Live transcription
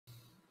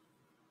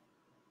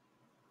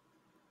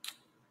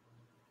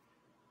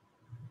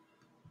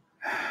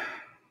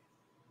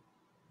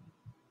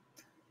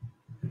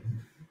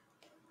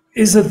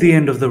Is it the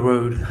end of the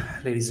road,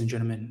 ladies and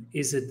gentlemen?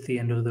 Is it the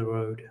end of the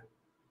road?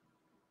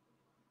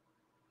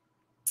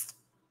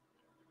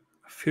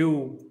 I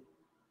feel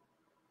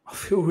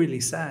really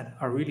sad.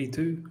 I really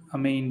do. I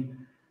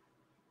mean,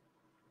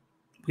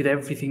 with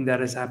everything that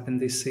has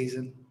happened this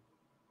season,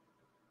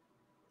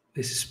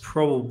 this is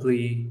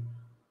probably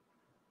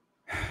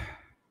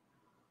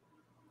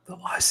the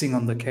icing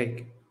on the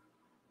cake.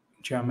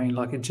 Do you know what I mean?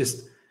 Like, it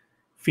just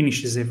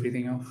finishes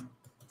everything off.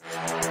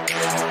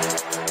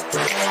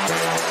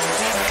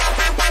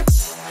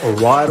 All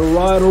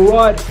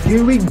right.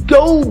 Here we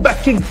go,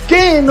 back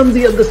again on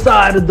the other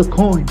side of the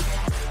coin.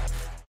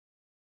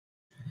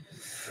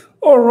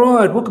 All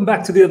right, welcome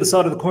back to the other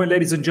side of the coin,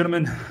 ladies and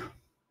gentlemen.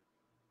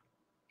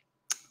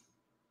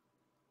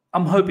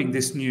 I'm hoping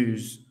this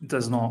news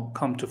does not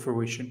come to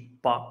fruition,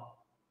 but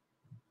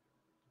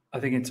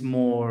I think it's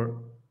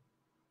more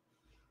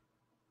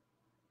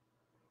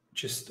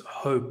just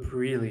hope,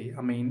 really.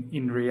 I mean,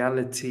 in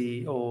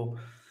reality, or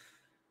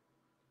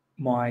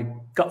my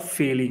gut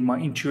feeling, my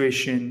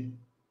intuition,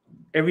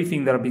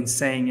 everything that I've been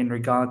saying in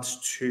regards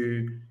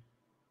to,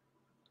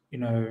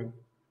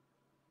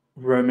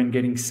 Roman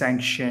getting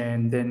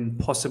sanctioned, then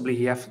possibly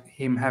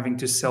him having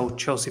to sell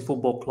Chelsea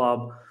Football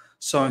Club,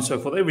 so on and so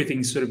forth.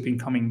 Everything's sort of been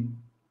coming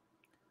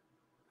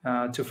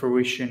to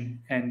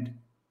fruition, and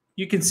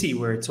you can see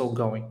where it's all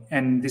going.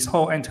 And this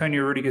whole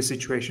Antonio Rudiger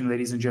situation,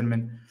 ladies and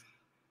gentlemen,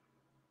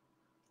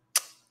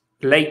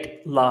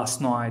 late last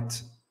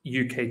night,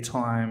 UK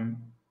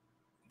time,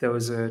 there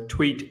was a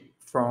tweet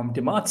from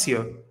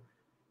Dimarzio,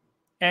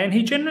 and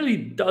he generally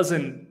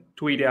doesn't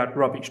tweet out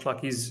rubbish.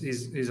 Like,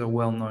 he's a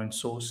well-known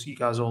source. You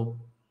guys all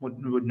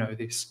would know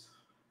this.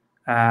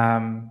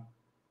 And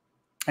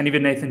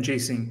even Nathan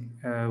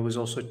Giesing was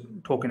also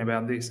talking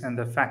about this, and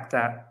the fact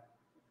that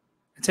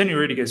Antonio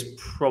Rudiger is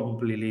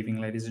probably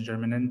leaving, ladies and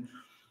gentlemen. And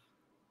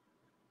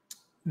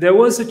there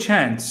was a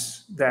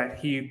chance that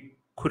he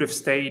could have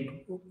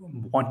stayed,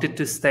 wanted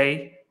to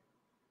stay,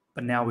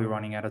 but now we're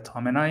running out of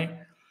time. And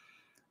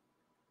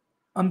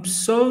I'm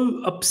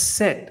so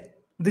upset.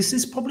 This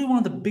is probably one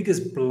of the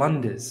biggest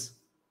blunders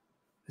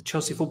the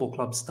Chelsea Football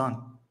Club's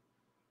done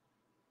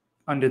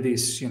under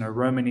this,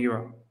 Roman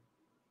era.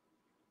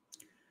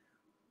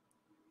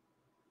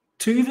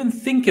 To even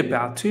think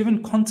about, to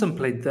even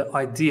contemplate the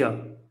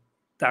idea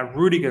that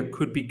Rudiger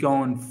could be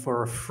going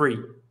for a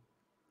free,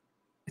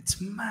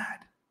 it's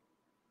mad.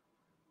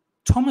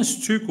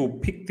 Thomas Tuchel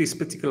picked this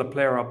particular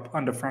player up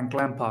under Frank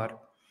Lampard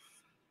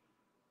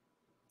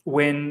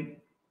when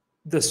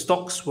the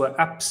stocks were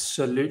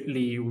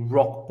absolutely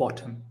rock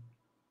bottom.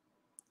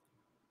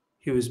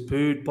 He was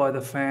booed by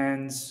the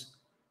fans,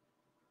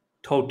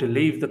 told to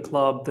leave the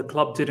club. The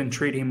club didn't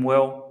treat him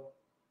well.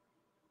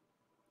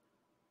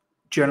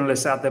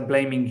 Journalists out there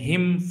blaming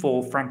him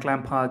for Frank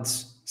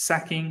Lampard's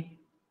sacking.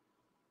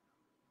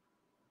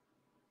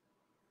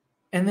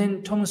 And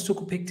then Thomas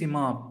Tuchel picked him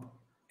up,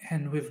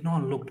 and we've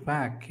not looked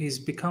back. He's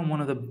become one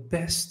of the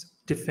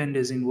best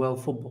defenders in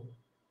world football.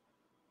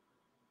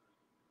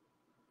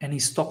 And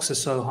his stocks are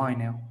so high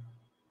now.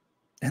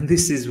 And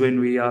this is when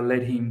we are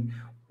letting,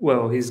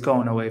 he's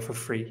going away for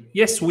free.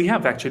 Yes, we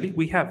have actually.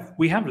 We have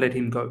let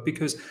him go,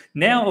 because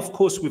now, of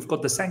course, we've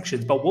got the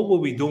sanctions. But what were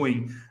we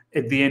doing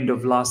at the end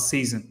of last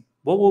season?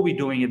 What were we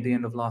doing,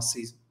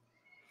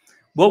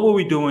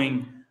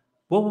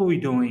 What were we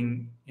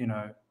doing,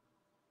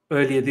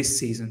 earlier this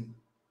season?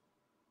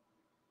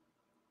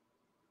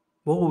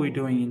 What were we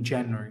doing in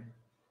January?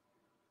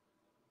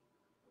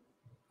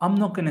 I'm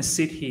not going to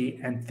sit here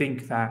and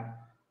think that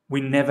we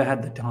never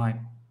had the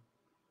time.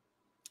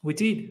 We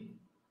did.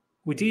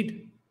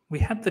 We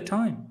had the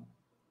time.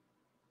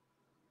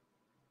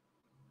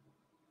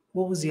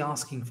 What was he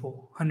asking for?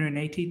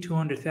 180,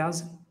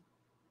 200,000?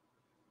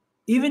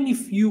 Even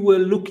if you were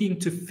looking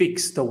to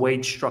fix the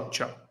wage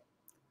structure,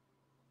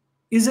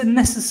 is it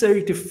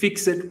necessary to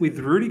fix it with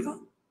Rudiger?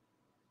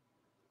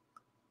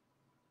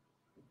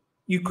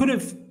 You could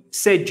have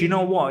said, you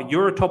know what,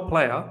 you're a top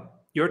player,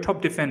 you're a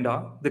top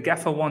defender, the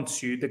gaffer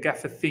wants you, the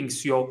gaffer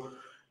thinks you're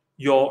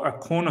a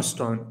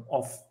cornerstone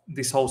of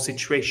this whole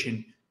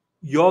situation.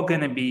 You're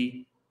going to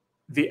be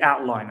the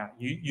outliner.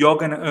 You're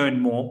going to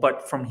earn more,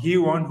 but from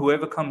here on,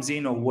 whoever comes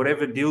in or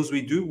whatever deals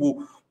we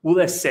do, we'll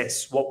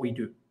assess what we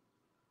do.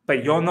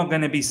 But you're not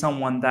going to be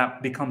someone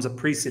that becomes a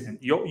precedent.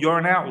 You're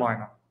an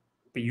outliner,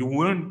 but you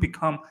won't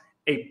become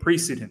a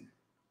precedent.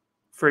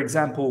 For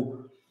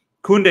example,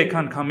 Koundé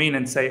can't come in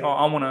and say, oh,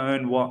 I want to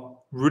earn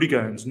what Rudiger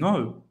earns.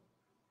 No.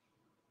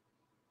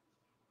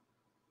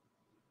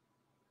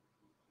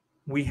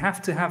 We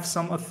have to have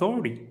some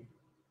authority.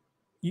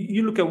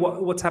 You look at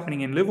what's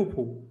happening in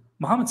Liverpool.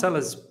 Mohamed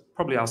Salah's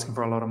probably asking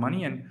for a lot of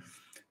money, and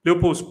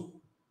Liverpool's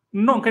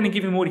not going to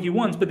give him what he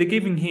wants, but they're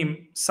giving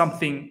him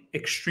something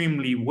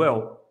extremely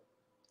well.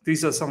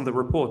 These are some of the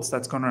reports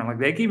that's gone around. Like,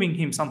 they're giving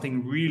him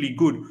something really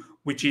good,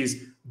 which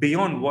is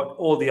beyond what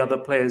all the other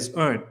players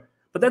earn.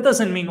 But that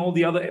doesn't mean all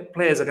the other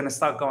players are going to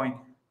start going,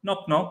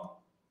 knock,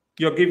 knock.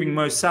 You're giving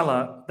Mo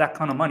Salah that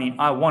kind of money.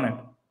 I want it.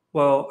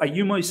 Well, are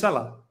you Mo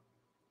Salah?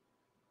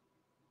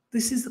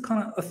 This is the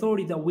kind of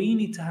authority that we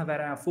need to have at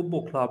our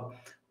football club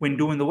when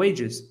doing the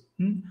wages.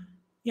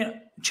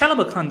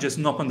 Chalobah can't just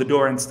knock on the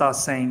door and start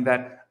saying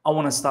that I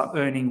want to start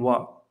earning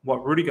what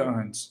Rudiger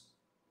earns.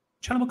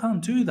 Chalobah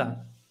can't do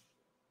that.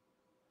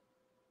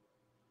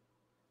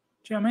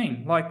 Do you know what I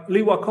mean? Like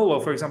Liwa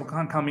Kolo, for example,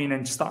 can't come in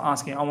and start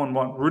asking, I want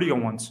what Rudiger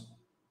wants.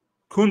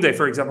 Kunde,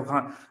 for example,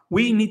 can't.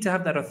 We need to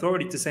have that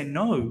authority to say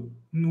no.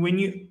 When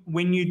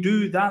you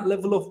do that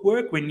level of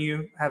work, when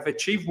you have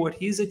achieved what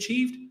he's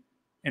achieved,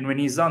 and when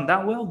he's done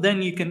that well,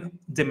 then you can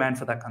demand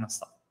for that kind of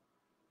stuff.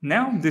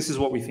 Now, this is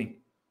what we think.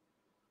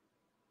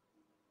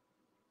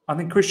 I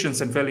think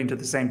Christensen fell into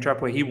the same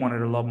trap where he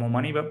wanted a lot more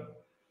money,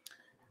 but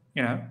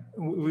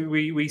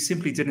we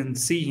simply didn't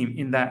see him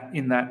in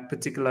that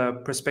particular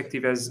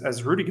perspective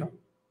as Rudiger.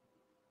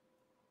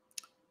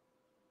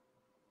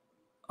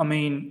 I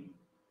mean,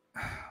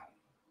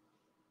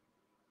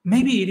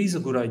 maybe it is a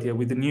good idea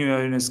with the new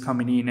owners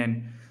coming in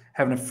and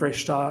having a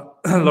fresh start.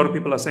 A lot of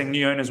people are saying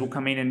new owners will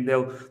come in and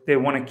they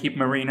want to keep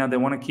Marina, they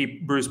want to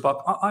keep Bruce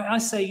Buck. I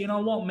say, you know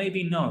what?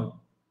 Maybe no.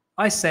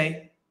 I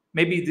say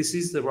maybe this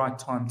is the right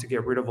time to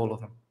get rid of all of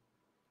them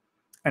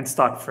and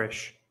start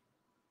fresh.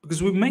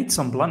 Because we've made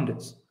some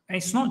blunders. And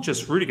it's not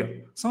just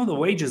Rudiger. Some of the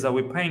wages that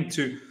we're paying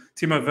to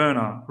Timo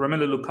Werner,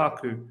 Romelu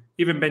Lukaku,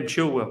 even Ben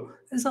Chilwell,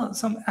 there's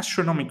some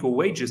astronomical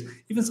wages.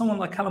 Even someone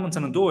like Callum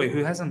Hudson-Odoi,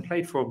 who hasn't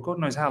played for God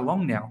knows how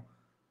long now,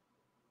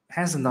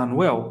 hasn't done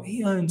well.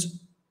 He earns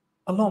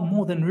a lot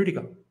more than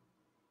Rudiger.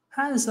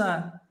 How does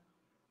that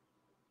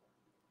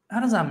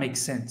make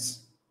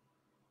sense?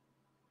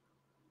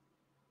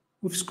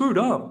 We've screwed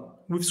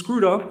up.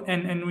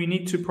 And we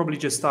need to probably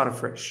just start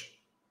afresh.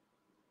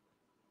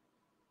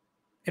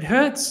 It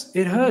hurts.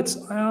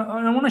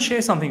 I want to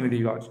share something with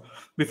you guys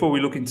before we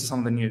look into some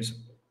of the news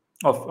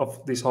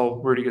of this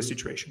whole Rudiger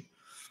situation.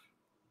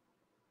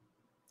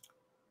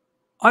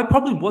 I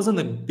probably wasn't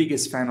the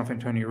biggest fan of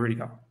Antonio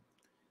Rudiger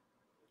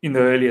in the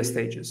earlier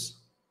stages.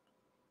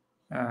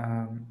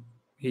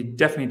 He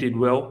definitely did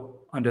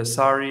well under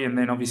Sarri, and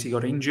then obviously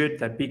got injured,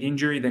 that big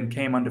injury, then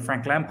came under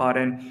Frank Lampard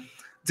and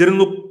didn't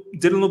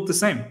look the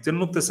same. Didn't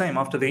look the same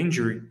after the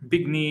injury.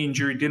 Big knee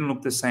injury, didn't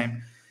look the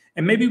same.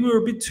 And maybe we were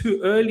a bit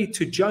too early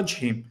to judge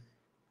him.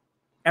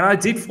 And I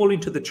did fall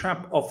into the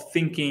trap of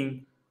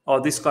thinking, oh,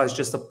 this guy's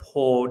just a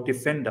poor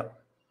defender.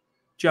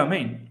 Do you know what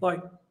I mean?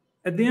 Like,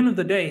 at the end of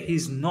the day,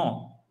 he's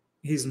not.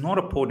 He's not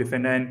a poor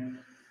defender. And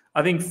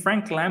I think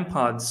Frank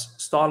Lampard's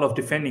style of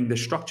defending, the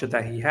structure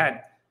that he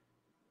had,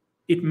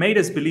 it made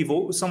us believe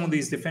some of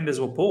these defenders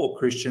were poor,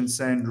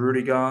 Christensen,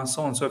 Rudiger,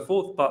 so on and so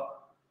forth. But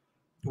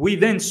we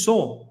then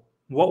saw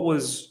what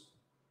was,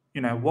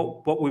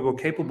 what we were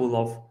capable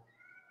of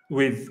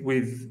with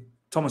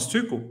Thomas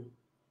Tuchel.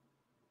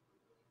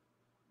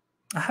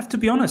 I have to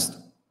be honest.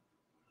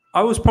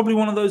 I was probably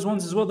one of those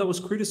ones as well that was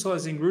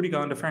criticizing Rudiger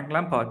under Frank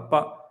Lampard.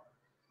 But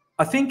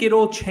I think it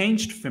all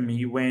changed for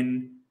me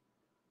when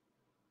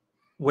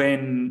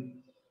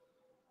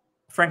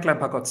Frank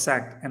Lampard got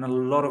sacked and a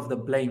lot of the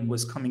blame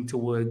was coming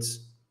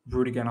towards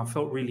Rudiger. And I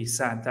felt really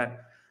sad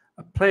that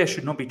a player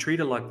should not be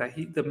treated like that.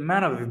 The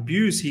amount of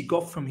abuse he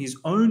got from his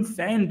own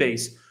fan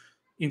base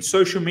in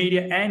social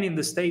media and in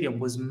the stadium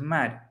was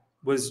mad.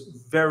 Was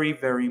very,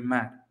 very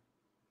mad.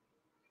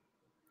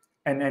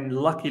 And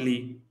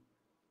luckily,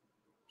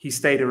 he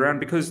stayed around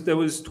because there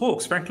was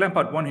talks. Frank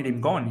Lampard wanted him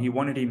gone. He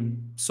wanted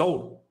him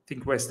sold. I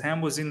think West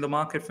Ham was in the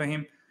market for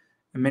him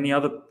and many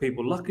other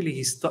people. Luckily,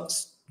 he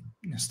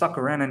stuck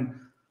around, and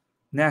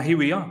now here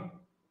we are.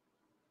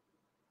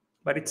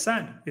 But it's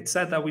sad. It's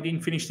sad that we didn't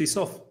finish this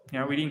off.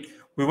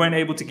 We weren't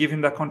able to give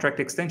him that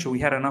contract extension. We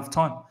had enough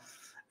time.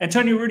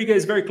 Antonio Rudiger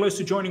is very close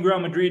to joining Real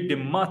Madrid. Di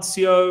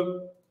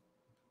Marzio.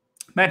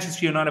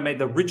 Manchester United made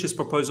the richest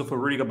proposal for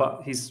Rudiger,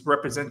 but his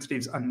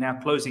representatives are now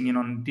closing in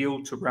on a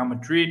deal to Real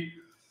Madrid.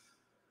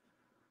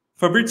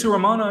 Fabrizio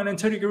Romano and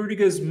Antonio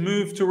Rudiger's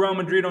move to Real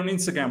Madrid on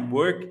Instagram.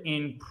 Work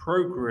in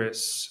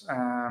progress.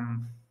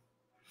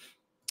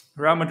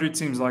 Real Madrid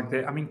seems like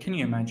can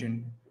you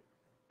imagine?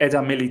 Eder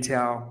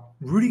Militao,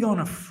 Rudiger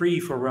on a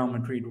free for Real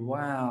Madrid.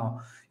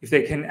 Wow. If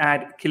they can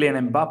add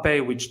Kylian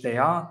Mbappe, which they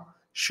are,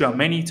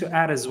 Tchouaméni to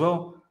add as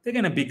well, they're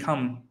going to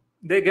become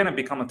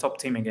a top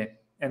team again.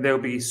 And they'll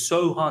be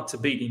so hard to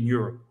beat in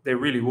Europe. They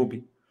really will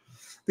be.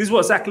 This is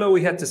what Zach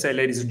Lowy had to say,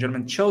 ladies and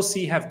gentlemen.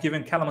 Chelsea have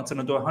given Callum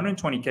Hudson-Odoi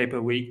 120k per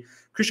week.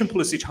 Christian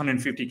Pulisic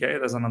 150k.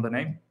 That's another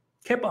name.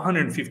 Kepa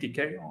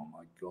 150k. Oh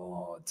my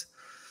God.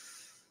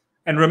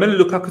 And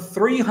Romelu Lukaku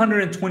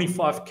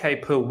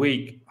 325k per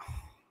week.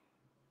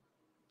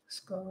 This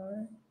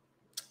guy.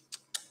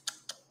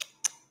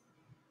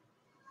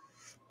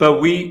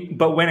 But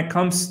when it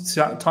comes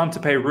to time to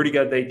pay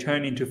Rudiger, they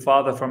turn into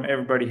father from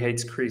everybody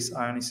hates Chris.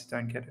 I honestly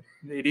don't get it.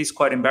 It is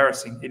quite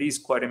embarrassing. It is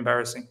quite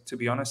embarrassing, to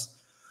be honest.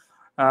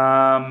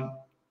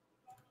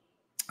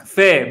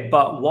 Fair,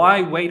 but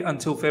why wait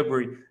until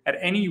February? At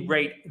any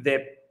rate,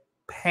 they're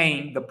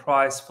paying the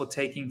price for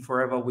taking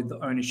forever with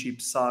the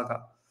ownership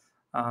saga.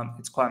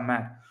 It's quite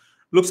mad.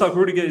 Looks like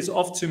Rudiger is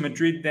off to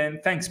Madrid then.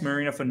 Thanks,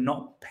 Marina, for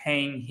not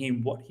paying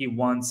him what he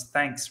wants.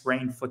 Thanks,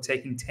 Rain, for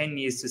taking 10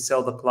 years to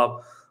sell the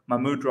club. My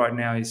mood right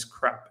now is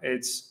crap.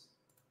 It's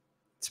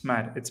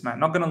mad. It's mad.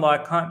 Not gonna lie,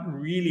 I can't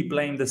really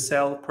blame the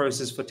sale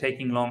process for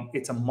taking long.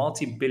 It's a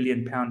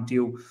multi-billion-pound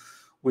deal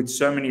with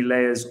so many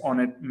layers on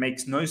it.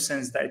 Makes no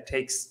sense that it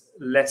takes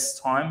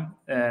less time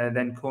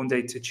than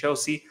Koundé to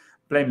Chelsea.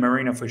 Blame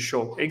Marina for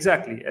sure.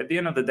 Exactly. At the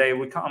end of the day,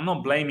 I'm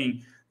not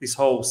blaming this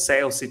whole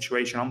sale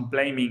situation. I'm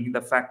blaming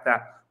the fact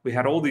that we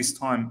had all this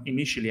time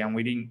initially and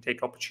we didn't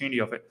take opportunity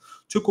of it.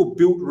 Tuchel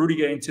built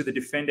Rudiger into the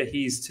defender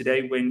he is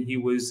today when he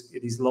was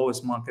at his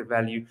lowest market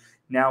value.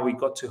 Now we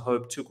got to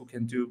hope Tuchel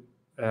can do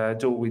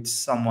with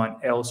someone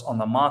else on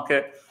the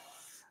market.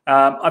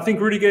 I think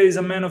Rudiger is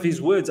a man of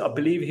his words. I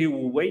believe he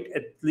will wait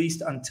at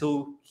least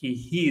until he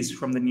hears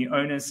from the new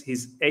owners.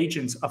 His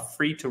agents are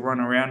free to run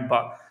around,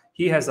 but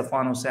he has the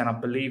final say, and I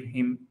believe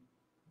him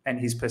and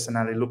his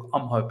personality. Look,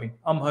 I'm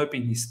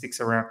hoping he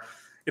sticks around.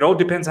 It all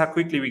depends how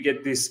quickly we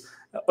get this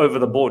over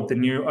the board, the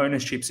new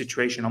ownership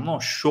situation. I'm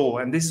not sure,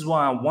 and this is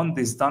why I want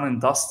this done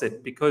and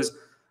dusted, because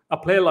a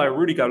player like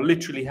Rudiger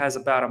literally has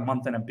about a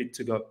month and a bit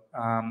to go,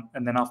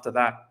 and then after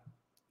that,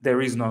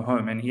 there is no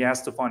home, and he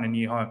has to find a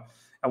new home.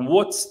 And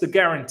what's the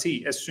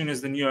guarantee as soon as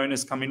the new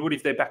owners come in? What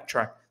if they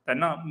backtrack? That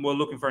no, we're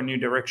looking for a new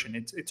direction.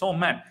 It's all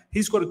mad.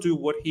 He's got to do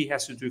what he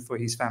has to do for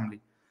his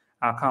family.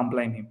 I can't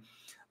blame him.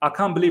 I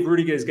can't believe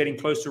Rudiger is getting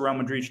close to Real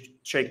Madrid.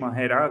 Shake my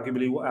head.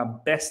 Arguably our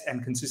best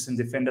and consistent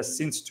defender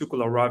since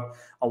Tuchel arrived.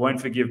 I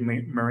won't forgive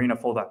Marina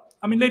for that.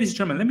 I mean, ladies and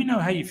gentlemen, let me know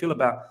how you feel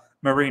about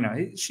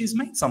Marina. She's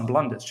made some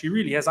blunders. She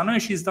really has. I know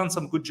she's done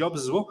some good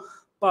jobs as well,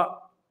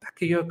 but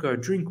Bakayoko,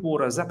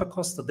 Drinkwater,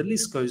 Zappacosta, the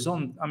list goes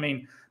on. I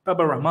mean,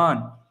 Baba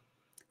Rahman.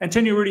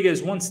 Antonio Rudiger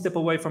is one step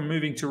away from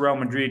moving to Real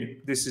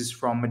Madrid. This is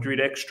from Madrid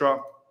Extra.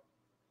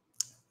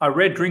 I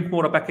read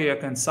Drinkwater,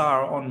 Bakayoko, and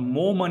Sarr on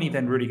more money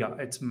than Rudiger.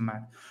 It's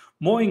mad.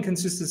 More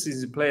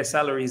inconsistencies in player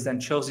salaries than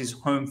Chelsea's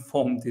home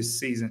form this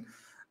season.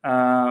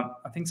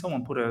 I think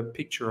someone put a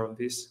picture of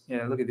this.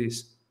 Yeah, look at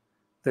this.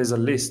 There's a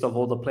list of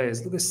all the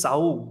players. Look at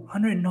Saul,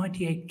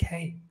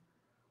 198k.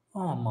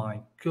 Oh my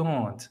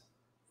God.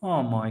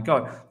 Oh my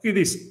God. Look at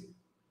this.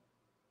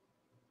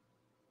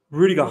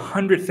 Rudiger,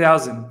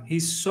 100,000.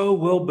 He's so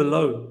well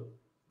below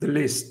the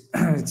list.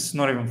 It's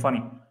not even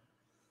funny.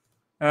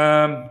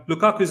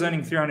 Lukaku's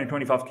earning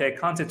 325k,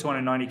 Kante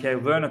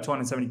 290k, Werner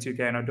 272k,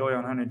 and Odoi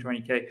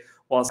 120k,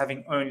 whilst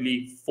having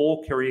only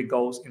 4 career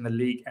goals in the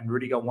league. And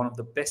Rudiger, one of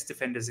the best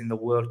defenders in the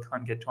world,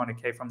 can't get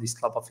 200k from this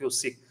club. I feel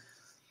sick.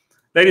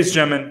 Ladies and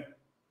gentlemen,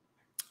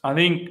 I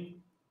think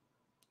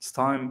it's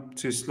time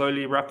to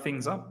slowly wrap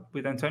things up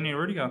with Antonio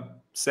Rudiger.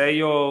 Say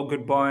your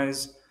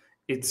goodbyes.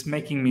 It's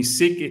making me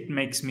sick. It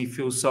makes me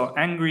feel so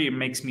angry. It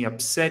makes me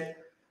upset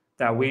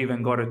that we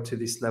even got it to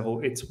this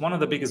level. It's one of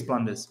the biggest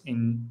blunders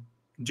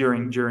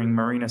during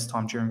Marina's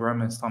time, during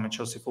Roman's time at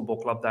Chelsea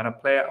Football Club, that a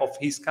player of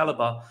his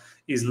caliber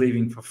is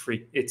leaving for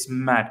free. It's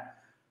mad.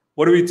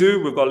 What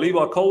do? We've got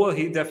Levi Colwell.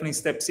 He definitely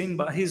steps in,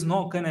 but he's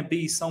not going to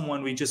be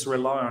someone we just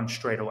rely on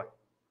straight away.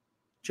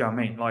 Do you know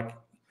what I mean? Like,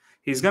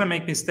 he's going to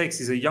make mistakes.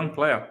 He's a young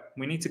player.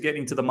 We need to get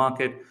into the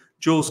market.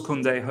 Jules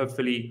Koundé,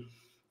 hopefully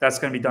that's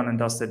going to be done and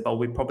dusted, but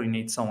we probably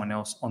need someone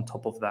else on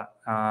top of that.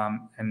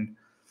 And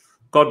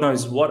God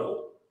knows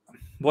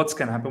what's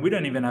going to happen. We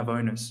don't even have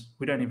owners.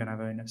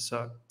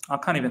 So I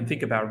can't even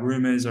think about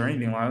rumors or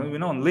anything like that. We're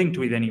not linked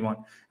with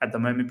anyone at the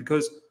moment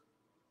because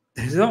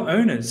there's no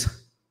owners.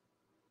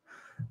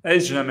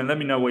 Ladies and gentlemen, let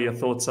me know what your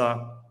thoughts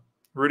are.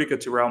 Rudiger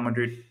to Real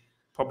Madrid,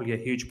 probably a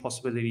huge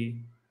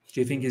possibility.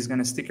 Do you think he's going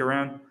to stick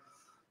around? Do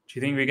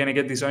you think we're going to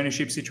get this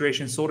ownership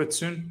situation sorted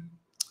soon?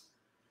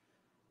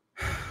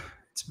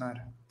 It's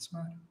mad. It's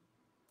mad.